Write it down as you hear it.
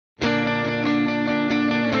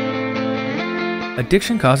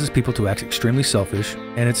Addiction causes people to act extremely selfish,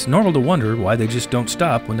 and it's normal to wonder why they just don't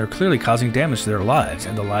stop when they're clearly causing damage to their lives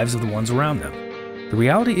and the lives of the ones around them. The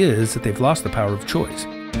reality is that they've lost the power of choice,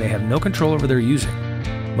 and they have no control over their using.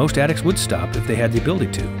 Most addicts would stop if they had the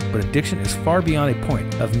ability to, but addiction is far beyond a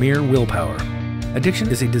point of mere willpower. Addiction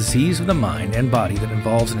is a disease of the mind and body that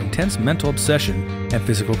involves an intense mental obsession and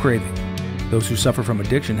physical craving. Those who suffer from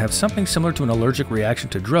addiction have something similar to an allergic reaction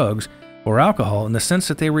to drugs or alcohol in the sense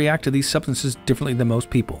that they react to these substances differently than most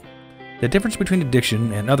people. The difference between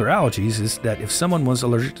addiction and other allergies is that if someone was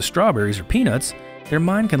allergic to strawberries or peanuts, their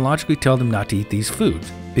mind can logically tell them not to eat these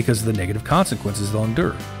foods because of the negative consequences they'll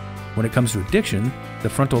endure. When it comes to addiction, the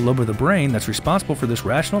frontal lobe of the brain that's responsible for this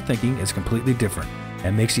rational thinking is completely different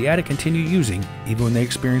and makes the addict continue using even when they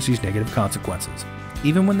experience these negative consequences.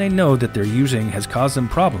 Even when they know that their using has caused them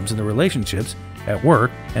problems in their relationships, at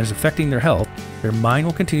work, and is affecting their health, their mind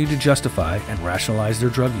will continue to justify and rationalize their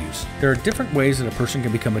drug use. There are different ways that a person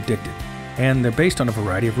can become addicted, and they're based on a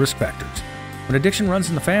variety of risk factors. When addiction runs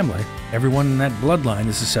in the family, everyone in that bloodline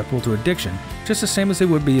is susceptible to addiction, just the same as they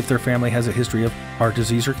would be if their family has a history of heart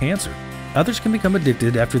disease or cancer. Others can become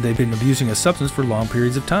addicted after they've been abusing a substance for long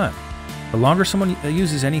periods of time. The longer someone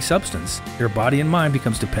uses any substance, their body and mind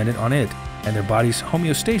becomes dependent on it, and their body's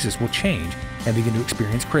homeostasis will change and begin to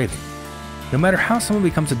experience craving. No matter how someone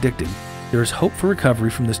becomes addicted, there is hope for recovery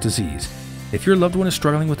from this disease. If your loved one is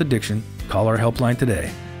struggling with addiction, call our helpline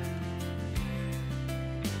today.